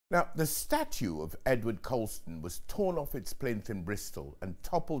Now, the statue of Edward Colston was torn off its plinth in Bristol and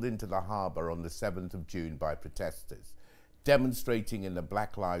toppled into the harbour on the 7th of June by protesters, demonstrating in the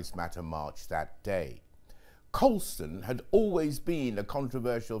Black Lives Matter march that day. Colston had always been a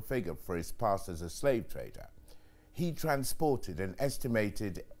controversial figure for his past as a slave trader. He transported an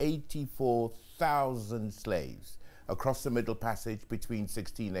estimated 84,000 slaves across the Middle Passage between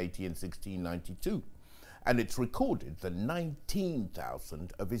 1680 and 1692. And it's recorded that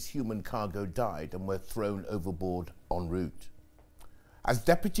 19,000 of his human cargo died and were thrown overboard en route. As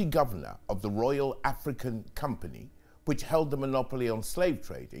deputy governor of the Royal African Company, which held the monopoly on slave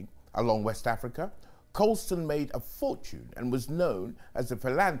trading along West Africa, Colston made a fortune and was known as a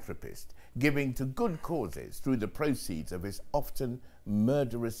philanthropist, giving to good causes through the proceeds of his often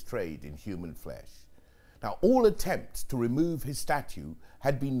murderous trade in human flesh. Now, all attempts to remove his statue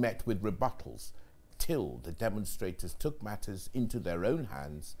had been met with rebuttals, till the demonstrators took matters into their own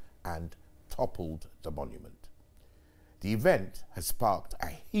hands and toppled the monument. The event has sparked a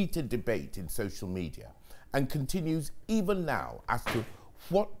heated debate in social media and continues even now as to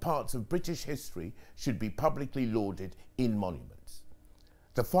what parts of British history should be publicly lauded in monuments.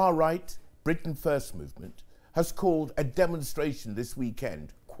 The far-right Britain First movement has called a demonstration this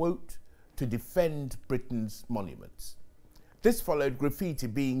weekend, quote, to defend Britain's monuments. This followed graffiti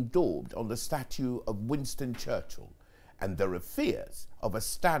being daubed on the statue of Winston Churchill, and there are fears of a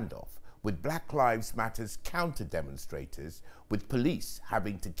standoff with Black Lives Matter's counter-demonstrators, with police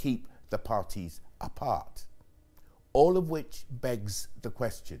having to keep the parties apart. All of which begs the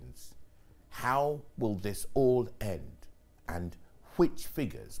questions: how will this all end, and which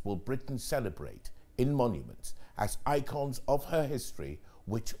figures will Britain celebrate in monuments as icons of her history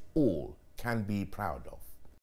which all can be proud of?